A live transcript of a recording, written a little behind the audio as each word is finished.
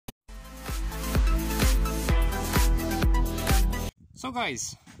So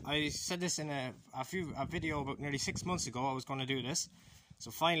guys, I said this in a video about nearly 6 months ago. I was going to do this.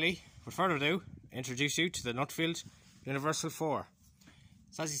 So finally, without further ado, introduce you to the Nuffield Universal 4.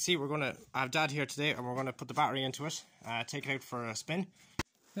 So as you see, we're going to have Dad here today, and we're going to put the battery into it, take it out for a spin.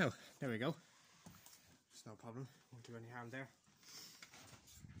 Now, there we go. It's no problem. Won't do any harm there.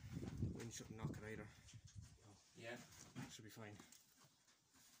 Wind shouldn't knock it either. No. Yeah, should be fine.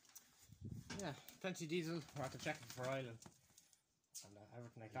 Yeah, plenty of diesel. We'll have to check it for oil and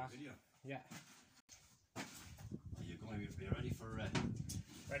everything like that. Video. Yeah. Are you going to be ready for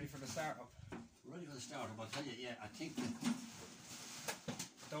the startup? Ready for the startup? I'll tell you. Yeah, I think.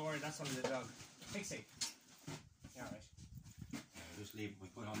 Don't worry, that's only the dog. Pixie. Yeah, right. Just leave. We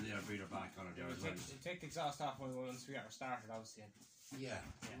put on the air breather back on it there as well. Take the exhaust off once we get her started, obviously. Yeah.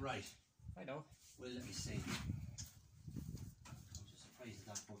 Right. I know. Well, let me see. I'm just surprised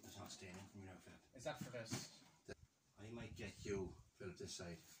that button is not staying in from your outfit. Is that for this? I might get you, Philip, this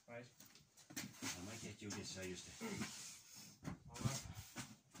side. Right. I might get you this side, just to. Hold on.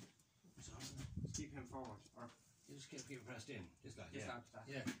 Just keep him forward. Or you just keep him pressed in. Just that, just yeah. That.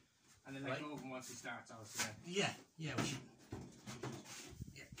 Yeah. And then let go of him once he starts, obviously. Yeah. Yeah, we should.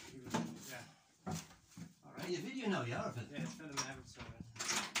 Yeah. Yeah. Alright, you video now, yeah, Phil? Yeah, it's filming everything.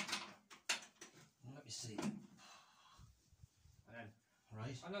 Let me see. And then.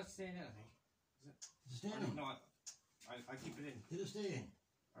 Right. I'm not staying in, I think. Is it? Is it staying in? No, I keep it in. Did it stay in?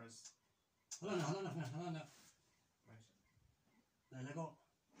 Or is... Hold on now. Right. There you go.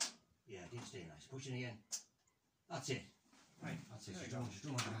 Yeah, it did stay nice. Push it again. That's it. Right. That's it. There She's you go.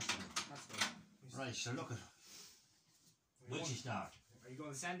 doing what it has to do. That's good. Right, so look at it. Will she start? Are you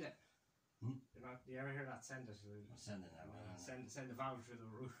going to send it? Hmm? You're not, do you ever hear that? Send it. I'm sending it now. Send the valve through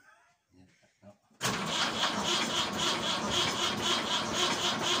the roof. Yeah, no.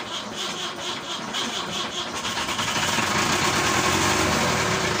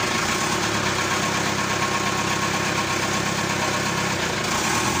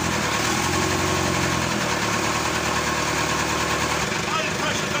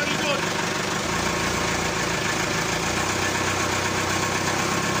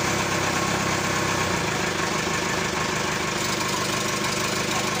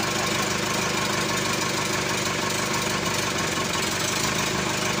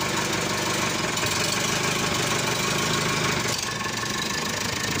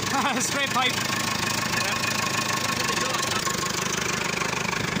 Straight pipe.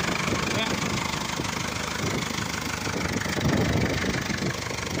 Yeah.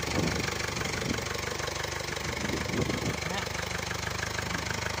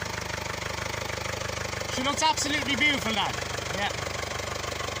 She looks absolutely beautiful, Dad. Yeah.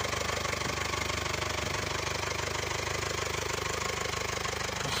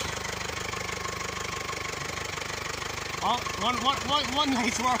 Oh, one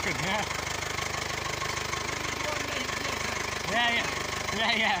light's working, yeah.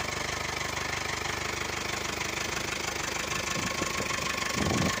 Yeah.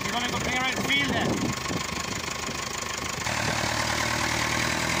 You're gonna go bring her out and field then.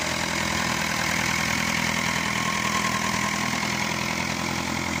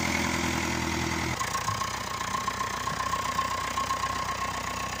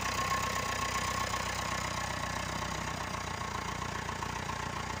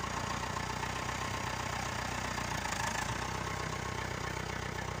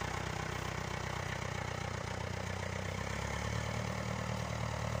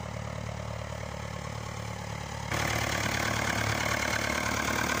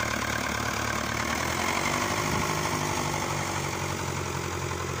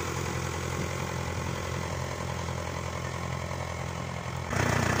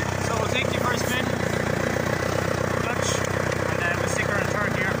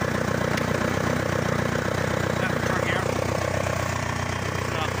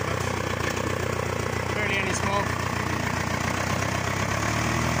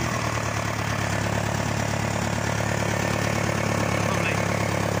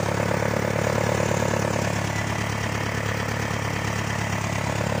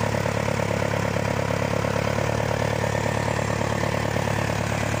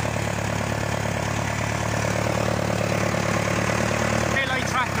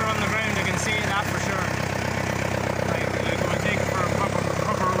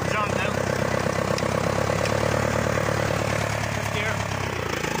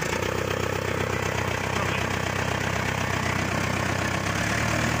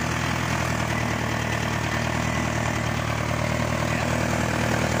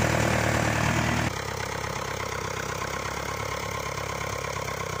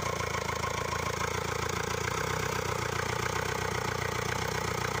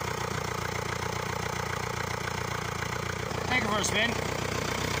 for a spin.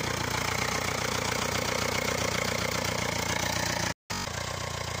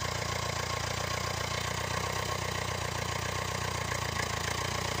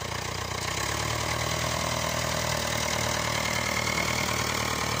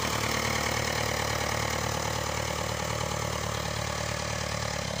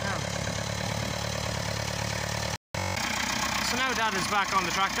 So now Dad is back on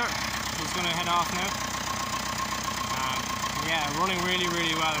the tractor. He's going to head off now. Yeah, running really,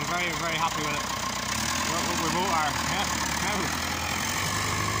 really well. I'm very, very happy with it. We both are. Yeah.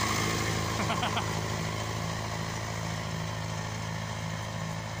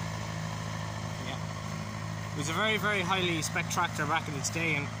 Yeah. It was a very, very highly spec tractor back in its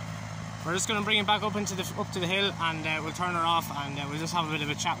day, and we're just going to bring it back up to the hill, and we'll turn it off, and we'll just have a bit of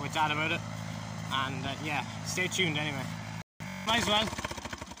a chat with Dad about it. And yeah, stay tuned anyway. Might as well.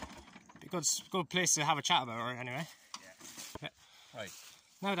 Be a good place to have a chat about her anyway. Yeah. Right.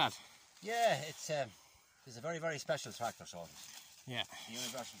 Now, Dad. Yeah, it's a very, very special tractor, so Yeah. the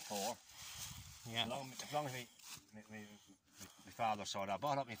Universal 4. Yeah. As long as my father saw that. I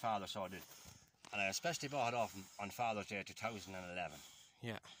bought it off my father, so I did. And I especially bought it off on Father's Day 2011.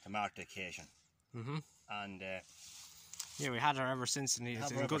 Yeah. To mark the occasion. And yeah, we had her ever since, and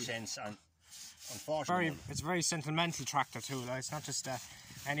it's ever good. since. And unfortunately, It's a very sentimental tractor too. Like, it's not just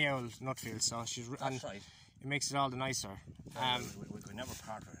any old Nutfield. So she's that's right. It makes it all the nicer. We could never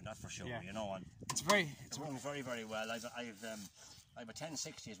part with it, that's for sure. Yeah. You know, and it's running very, very well. I've a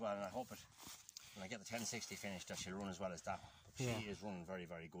 1060 as well, and I hope when I get the 1060 finished that she'll run as well as that. But she is running very,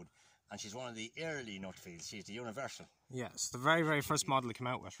 very good, and she's one of the early Nutfields. She's the Universal. Yeah, it's the very, very first model it came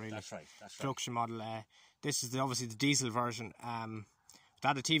out with, really. That's right. That's right. Production model. This is obviously the diesel version. They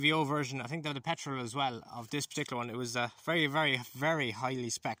had a TVO version. I think they had a petrol as well of this particular one. It was a very, very, very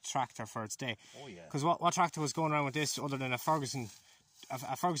highly spec tractor for its day. Oh yeah. Because what tractor was going around with this other than a Ferguson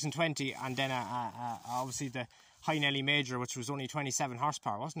 20, and then obviously the High Nelly Major, which was only 27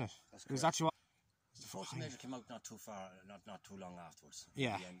 horsepower, wasn't it? That's it was actually what. The Force Major came out not too long afterwards.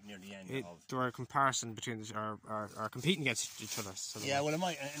 Yeah. Near the end of. There were a comparison between or competing against each other. So yeah. Well, in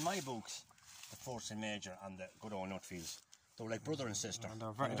my books, the Force Major and the good old Nutfields, they were like brother and sister. And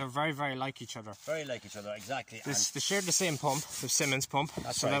they're very, very like each other. Very like each other, exactly. They shared the same pump, the Simmons pump.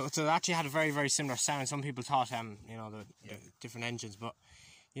 That's so right. So they actually had a very, very similar sound. Some people thought, the different engines, but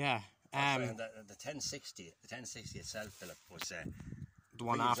yeah. The 1060 itself, Philip, was the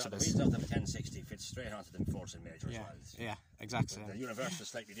one after this. The wheels of the 1060 fits straight onto the Force Major as well. Yeah, exactly. The Universal is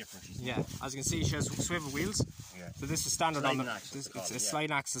slightly different. Yeah, as you can see, she has swivel wheels. Yeah. So this is standard on the. It's a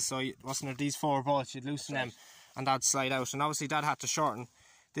sliding axle, so wasn't it these four bolts? You'd loosen them, and that'd slide out. And obviously, Dad had to shorten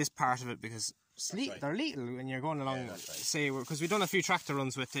this part of it because they're little when you're going along. Yeah, say, because we've done a few tractor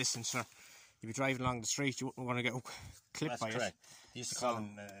runs with this, and sure, you'd be driving along the street, you wouldn't want to get clipped by it. They used to call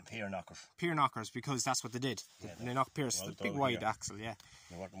them pier knockers. Pier knockers, because that's what they did. They knocked piers, the big wide axle, yeah.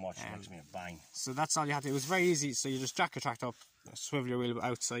 You want them watching next to me, bang. So that's all you had to do. It was very easy, so you just jack your tractor up, swivel your wheel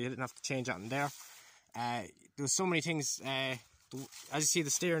out, so you didn't have to change that in there. There was so many things. As you see, the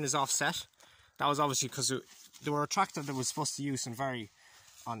steering is offset. That was obviously because they were a tractor that was supposed to use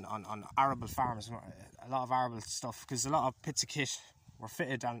on arable farms, a lot of arable stuff, because a lot of bits of kit were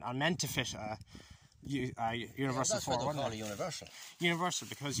fitted and meant to fit Universal 4. That's why they call it Universal. Universal,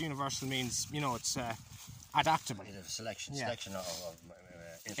 because Universal means, it's adaptable. It's a selection of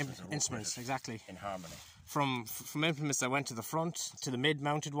instruments, exactly. In harmony. From implements that went to the front, to the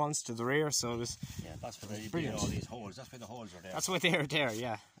mid-mounted ones, to the rear, so it was that's where they all these holes. That's why the holes are there. That's why they are there,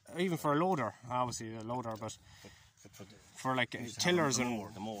 yeah. Even for a loader, obviously a loader, but for like tillers the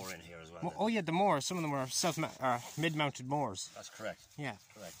mower in here as well. Oh yeah, the mower. Some of them were mid-mounted mowers. That's correct. Yeah,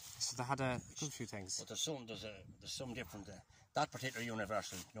 correct. So they had a good few things. But there's some different. That particular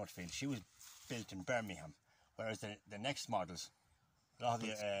Universal Nutfield, she was built in Birmingham, whereas the next models, a lot of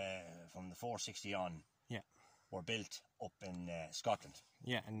from the 460 on, were built up in Scotland.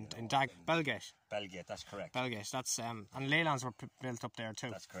 Yeah, in Belgate. Belgate, that's correct. Belgate, that's and Leylands were built up there too.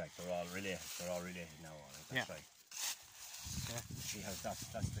 That's correct. They're all related now. That's right. Yeah. She has that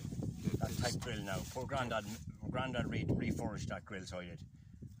type grill now. Poor Grandad reforged that grill, so he did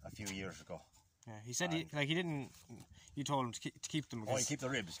a few years ago. Yeah, he said he didn't. You told him to keep them. Oh, keep the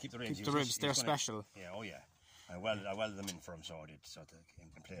ribs. Keep the ribs. They're special. Yeah. Oh yeah. I welded them in for him, so I did,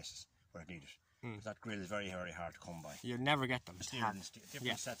 in places where it needed. That grill is very, very hard to come by. You'll never get them. Different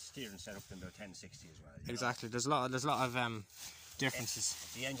steering set up in the 1060 as well. Exactly. There's a lot of differences.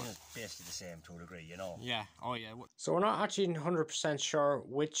 The engine is basically the same to a degree, Yeah. Oh yeah. So we're not actually 100% sure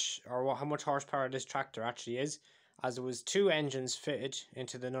how much horsepower this tractor actually is, as there was two engines fitted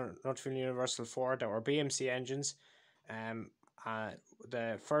into the Nuffield Universal 4 that were BMC engines,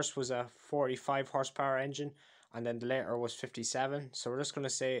 The first was a 45 horsepower engine, and then the later was 57. So we're just going to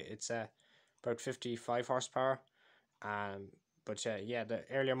say it's about 55 horsepower. But yeah, the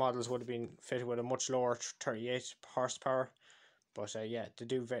earlier models would have been fitted with a much lower 38 horsepower. But yeah, they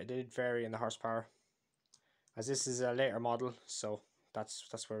did vary in the horsepower. As this is a later model, so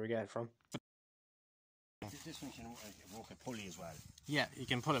that's where we get it from. This one can work a pulley as well. Yeah, you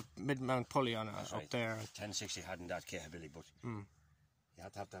can put a mid-mount pulley on it up there. 1060 hadn't that capability, but you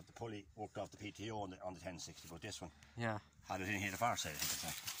have to have the pulley worked off the PTO on the 1060. But this one, had it in here the far side, I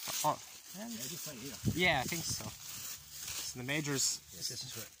think. Oh, just right here. Yeah, I think so. So the majors. Yeah, this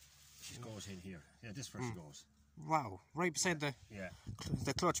is where she goes in here. Yeah, this is where she goes. Wow, right beside the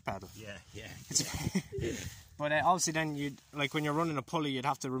clutch pedal. Yeah. But obviously, then you'd like when you're running a pulley, you'd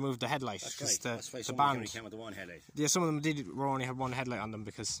have to remove the headlight. That's right. That's why the band came with the one headlight. Yeah, some of them only had one headlight on them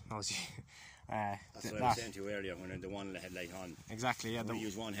because obviously. That's what I was saying to you earlier when the one headlight on. Exactly. Yeah. We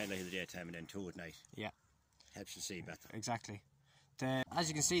use one headlight in the daytime and then two at night. Yeah. Helps you see better. Exactly. As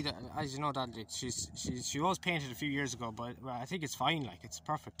you can see, as you know, that she was painted a few years ago, but I think it's fine. Like it's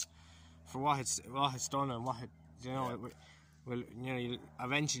perfect for what it's done and what it, well,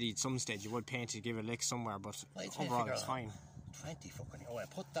 eventually at some stage you would paint it, give it a lick somewhere, but overall it's fine. 20 fucking. Oh, I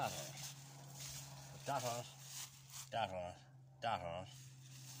put that on it. Put that on it. That on it. That on it.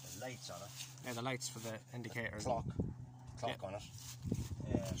 The lights on it. Yeah, the lights for the indicators. Clock on it.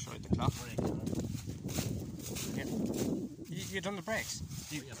 Show you the clock. Brakes on it. Yeah. You done the brakes?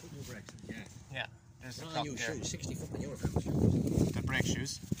 Yeah, put new brakes. Yeah. There's the clock new there. shoes, 60 fucking euro for shoes. The brake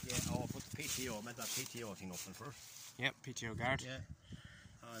shoes. Yeah. Oh, I put the PTO. I made that PTO thing open first. Yep, PTO guard. Yeah.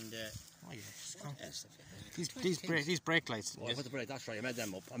 And oh yeah, these brake lights. Oh, I put the brake. That's right. I made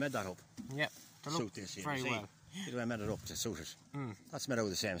them up. I made that up. Yep. They look very well. See the way I made it up to suit it. That's made out of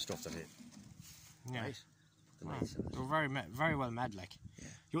the same stuff that it. Yeah. Right? The lights. They're very well made, like.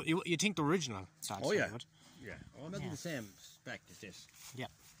 Yeah. You think the original? Oh yeah. Would. Yeah. Oh, I made the same spec as this. Yeah.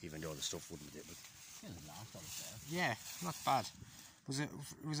 Even though the stuff wouldn't be it, but yeah, not bad. It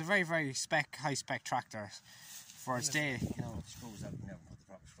was a very high spec tractor for its day. You know. Screws out, never put the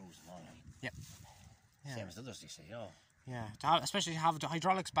proper screws in on it. Yep. Yeah. Same as the others, you see. Oh. Yeah. Especially to have the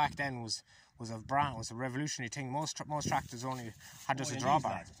hydraulics back then was a revolutionary thing. Most tractors only had just a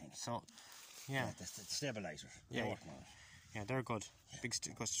drawbar. So. Yeah. The stabilizer. Yeah, they're good. Big,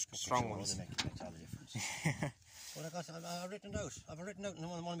 strong ones. They make all the difference. Well, I've written it out. I've written out in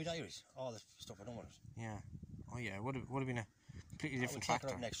one of my diaries all the stuff I done with it. Yeah. Oh yeah, it would have been a completely different tractor.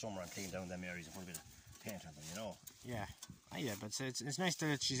 Take it out next summer and clean down them areas and put a bit of paint on them, you know. Yeah. Oh yeah, but it's nice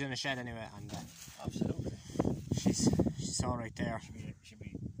that she's in a shed anyway, and absolutely. She's all right there. She'll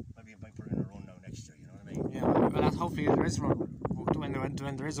be maybe I might put her in a run now next year. You know what I mean? Yeah. Well, hopefully there is a run.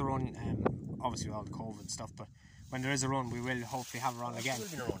 When there is a run, obviously with all the COVID stuff, but. When there is a run, we will hopefully have her on again.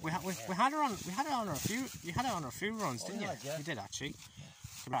 We had her on. We had it on her a few. You had it on her a few runs, didn't you? Yeah. You did actually.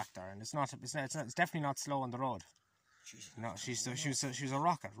 Back there, and it's definitely not slow on the road. Jesus. No, she was a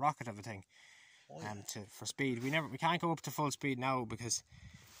rocket of a thing. For speed, we can't go up to full speed now because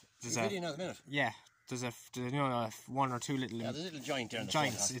there's now at the minute. Yeah, there's one or two little. Yeah, there's a little joint there. In the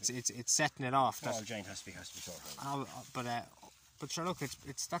joints. It's setting it off. Small joint has to be sorted. But sure, look,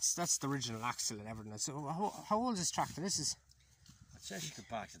 that's the original axle and everything. So how old is this tractor? This is. I'd say she could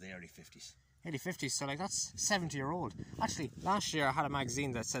back to the early 50s. Early 50s, so like that's 70-year-old. Actually, last year I had a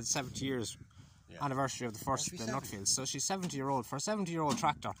magazine that said 70 years anniversary of the first Nuffield. So she's 70-year-old. For a 70-year-old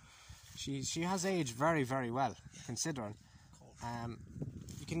tractor, she has aged very, very well, considering.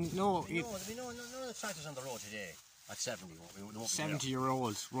 You can know. None of the tractors on the road today at 70.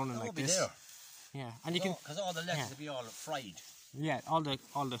 70-year-old running like this. There. Yeah, and you can because all the electrics will be all fried. Yeah, all the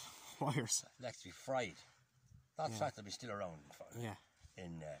wires. Electrics will be fried. That tractor will be still around. Yeah.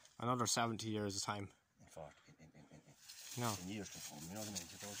 In another 70 years of time. In years to come, you know what I mean?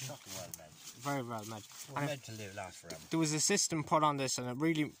 They were shocking well made. Very well made. They were made to last forever. There was a system put on this, and it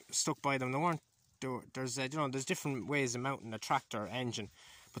really stuck by them. There's different ways of mounting a tractor engine,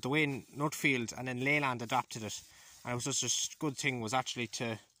 but the way Nuffield and then Leyland adapted it, and it was just a good thing was actually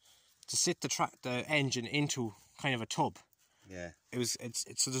to sit the engine into kind of a tub. Yeah.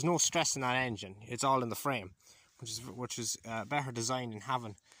 So there's no stress in that engine. It's all in the frame, which is better design than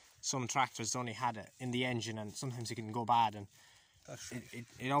having some tractors only had it in the engine, and sometimes it can go bad, and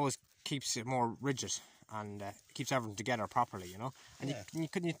it always keeps it more rigid and keeps everything together properly, you know. And you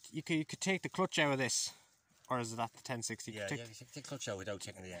could take the clutch out of this, or is that the 1060? Yeah, you can take the clutch out without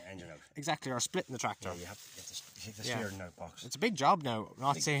taking the engine out. Exactly, or splitting the tractor. Yeah, you have to take the steering out box. It's a big job now. I'm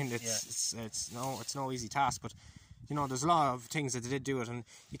not saying it's no easy task, but you know there's a lot of things that they did do it, and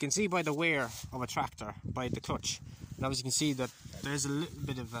you can see by the wear of a tractor, by the clutch, And obviously you can see that there's a little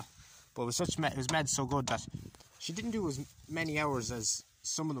bit of a, but it was made so good that she didn't do as many hours as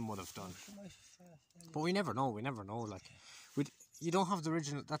some of them would have done. But we never know. Like, you don't have the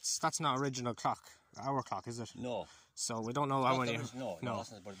original. That's not original clock. Our clock, is it? No. So we don't know how many. No.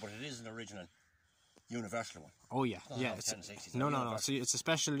 But it is an original Universal one. Oh yeah, yeah. No. So it's a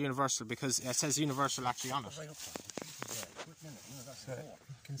special Universal because it says Universal actually on it. Right up so you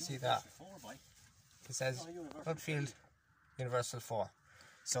can see that. It says Nuffield Universal 4.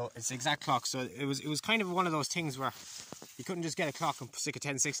 So it's the exact clock. So it was kind of one of those things where you couldn't just get a clock and stick a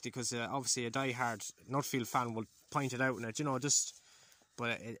 1060 because obviously a die-hard Nuffield fan will point it out and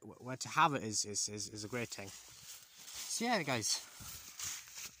but to have it is a great thing. So yeah, guys,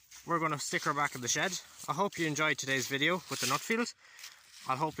 we're going to stick her back in the shed. I hope you enjoyed today's video with the Nuffield.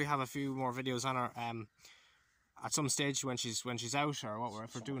 I hope we have a few more videos on her at some stage when she's out, or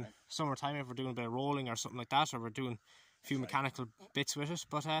if we're doing summertime, if we're doing a bit of rolling or something like that, or we're doing a few mechanical bits with it.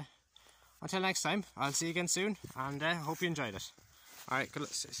 But until next time, I'll see you again soon, and hope you enjoyed it. All right,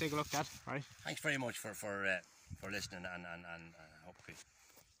 say good luck, Dad. All right. Thanks very much for listening, and hope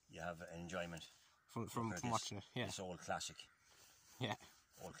you have enjoyment from watching it. Yeah. This old classic. Yeah.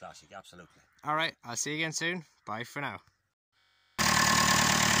 Old classic, absolutely. All right, I'll see you again soon. Bye for now.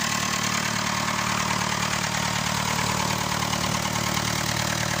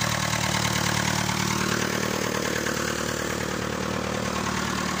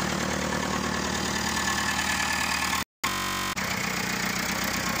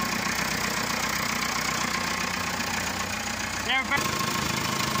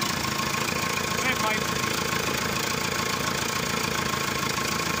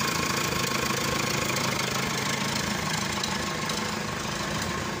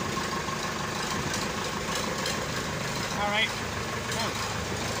 Alright, go.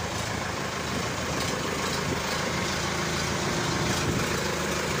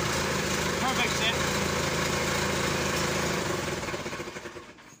 Perfect sit.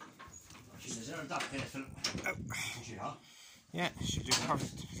 She deserved that hit, Philip. Yeah, she'll do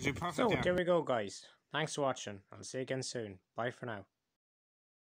perfect. So, there we go, guys. Thanks for watching. I'll see you again soon. Bye for now.